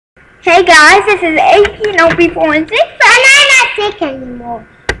Hey guys, this is 1804 and 6, but I'm not sick anymore.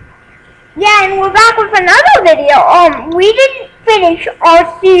 Yeah, and we're back with another video. We didn't finish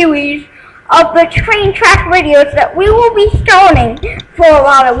our series of the train track videos that we will be starting for a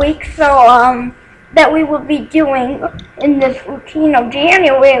lot of weeks, so, that we will be doing in this routine of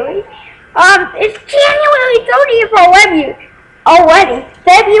January. It's January 30th already.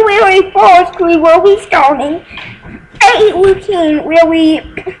 February 1st, we will be starting a routine where we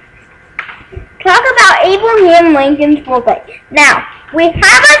talk about Abraham Lincoln's birthday. Now, we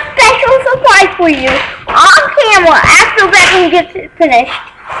have a special surprise for you on camera after Beckham gets it finished.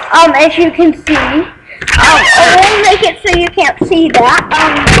 As you can see. I won't make it so you can't see that.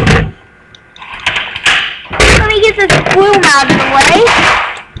 Let me get this broom out of the way.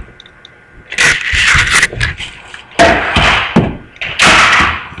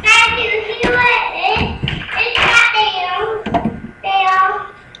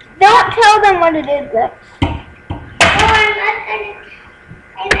 Don't tell them what it is, Lex. I'm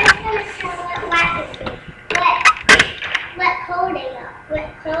not gonna tell what it is. What coding up. What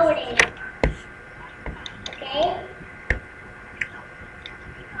coding up. Okay?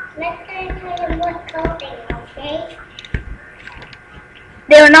 Let's tell them what coding up, okay?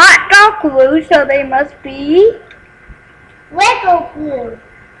 They're not dark blue, so they must be Lego blue.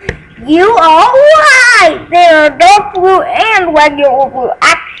 You are right! They are dark blue and regular blue,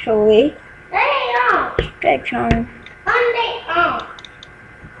 actually. They are. Okay, Sean. They are.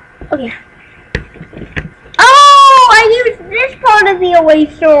 Okay. Oh, I used this part of the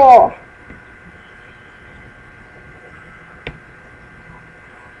eraser.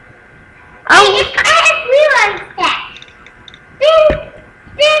 I just realized that.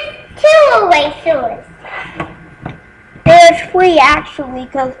 There's two erasers. There's three, actually,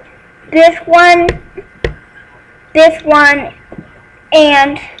 because this one,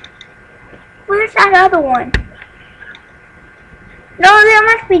 and where's that other one? No, there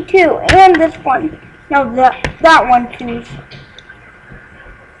must be two, and this one. No, that one too.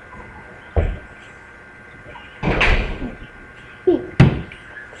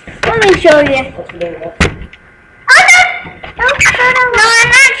 Let me show you. No, I'm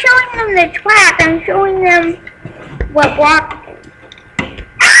not showing them the track. I'm showing them what block.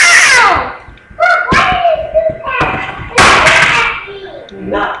 Ow! Look, why did you do that?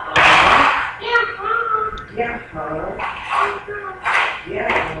 Not. Yeah.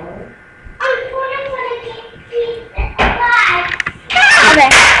 I'm trying to keep it alive.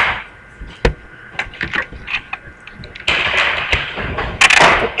 Okay.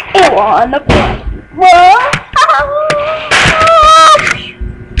 Ew on the front.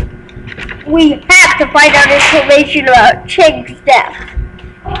 We have to find out information about Ching's death.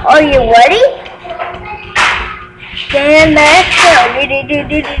 Are you ready? Stand back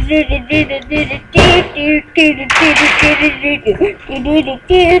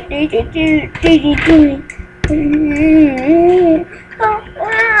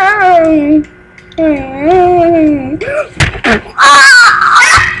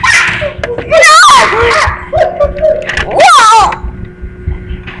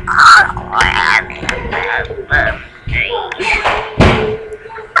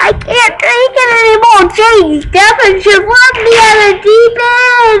I can't take it anymore. James, Devin should run me out of deep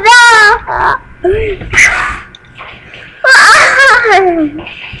end.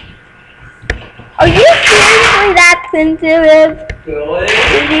 Are you seriously that sensitive?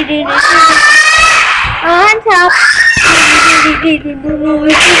 Really? On top.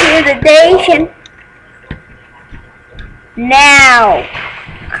 The now,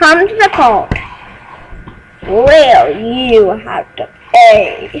 come to the part where you have to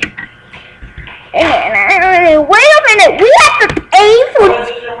pay. And, wait a minute, we have to pay for.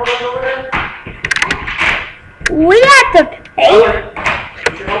 We have to pay.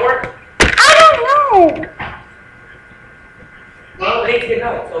 I don't know. Well, they get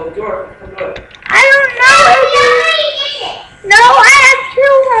out, so the door, come on. I don't know. No, I have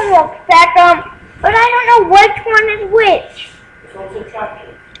two homeworks, Beckham, but I don't know which one is which. It's also subtraction.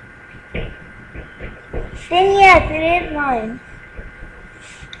 Then yes, it is mine.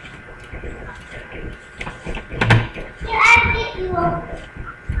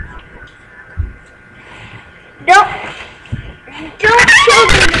 Don't show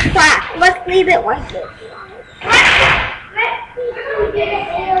them the track. Let's leave it like this.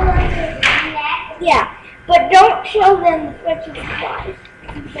 Yeah, but don't show them the switches twice.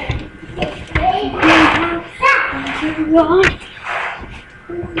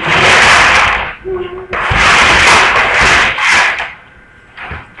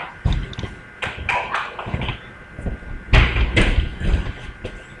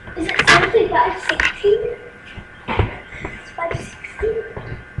 about 16. It's about 16.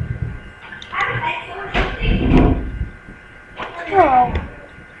 Oh.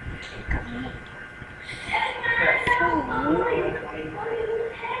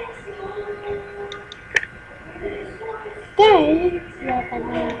 Then we're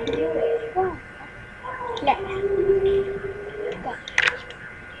gonna do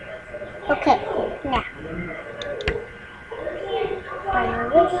okay, now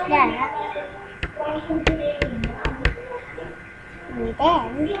with that,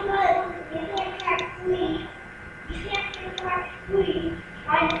 and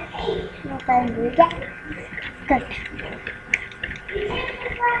then we're gonna do that. Good.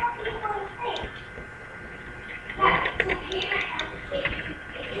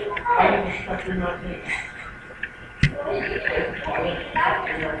 I didn't expect you not to.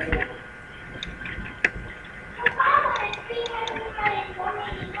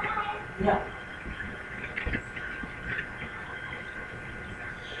 Yeah.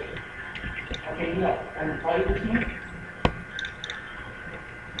 Okay, yeah. And play with me?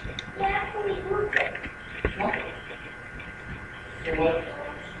 Yeah, we moved it. Yeah. So what?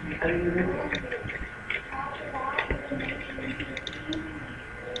 How do you do it?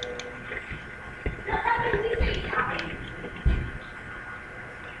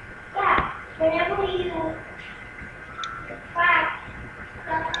 Yeah, whenever you clap,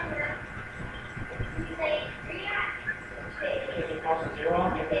 you say trian, Take it across the 0,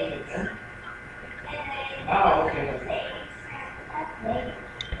 make it a 10? and then Oh, okay. say,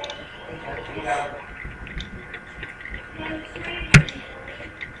 Okay, so you have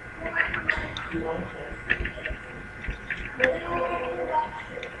 2, 1, 10.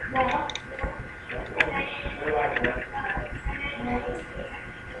 What do I do?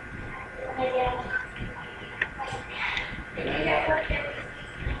 And I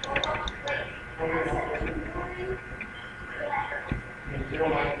got 0,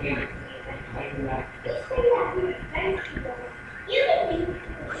 1, 8. I do that. you can do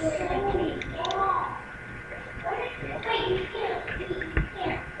so many jobs. Wait, you can't see, you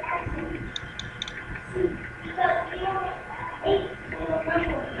can't see, because you don't have 8 little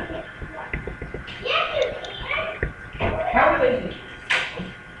numbers. Yes, you can. How are they?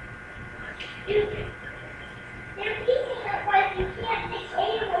 They're teaching us like you can't take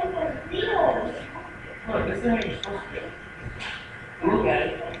 8 away from 0. Look, this is how you're supposed to do it. You look at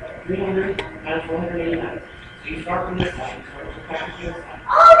it, 300 minus 189. So you start from this side, you start with the package to this side.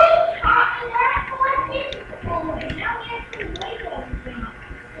 Oh, they taught me that one didn't. Now we have to wait everything.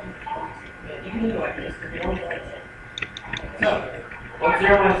 Yeah, you can do it like this, because you don't like it. So, what's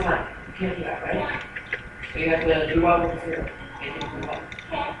 0 minus 9? You can't do that, right? So you have to do what with 0. Make it equal 1.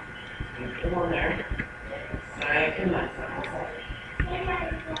 You put the 1 there. 9 and 9 side by side.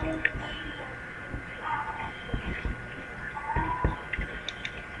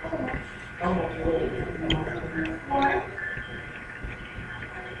 How much you really do?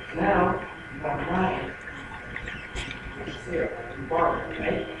 Now, you have 9. It's 0. You borrow it,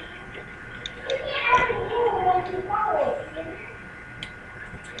 right? You can't have a 0 once you follow it.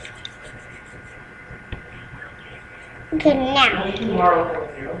 Okay, now. Now you can borrow from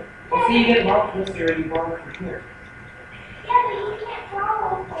 0. You see, you get borrow from 0, you borrow from here. Yeah, but you can't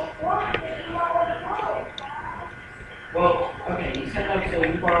follow for 1 if you already know. Well, okay, you set up so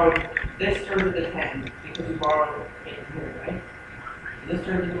you borrowed this turns into 10 because you borrowed it here, right? So this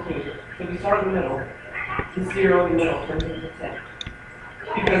turns into 2. So if you start in the middle, this 0 in the middle turns into 10.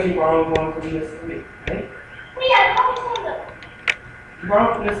 Because you borrowed 1 from this 3, right? We have also You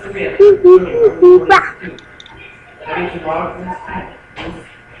borrowed from this 3 at the beginning, right? 2. That means you borrowed from this 10. This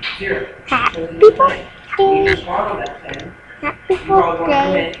 0 turns into 10. You just borrow that 10. Happy You borrowed 1 from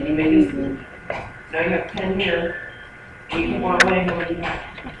birthday. it, and you made this 2. Now you have 10 here. And you keep 1 away, how many do you have?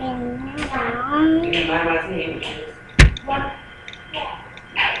 And You now, have 9 minus 8, which is 1.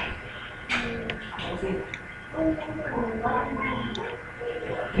 Let's see. What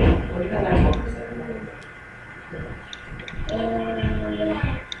do you got that 1%?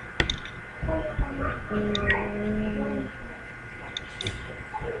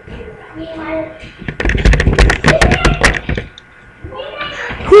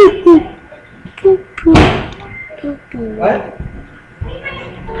 What?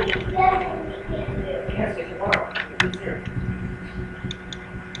 Yes, it's a bar. It's here.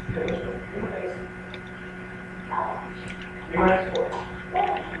 3 minus 4.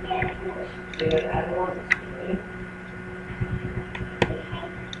 So you have to add 1. Okay?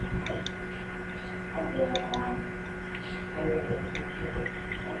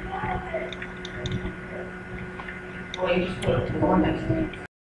 Well, you just put 1 next to it.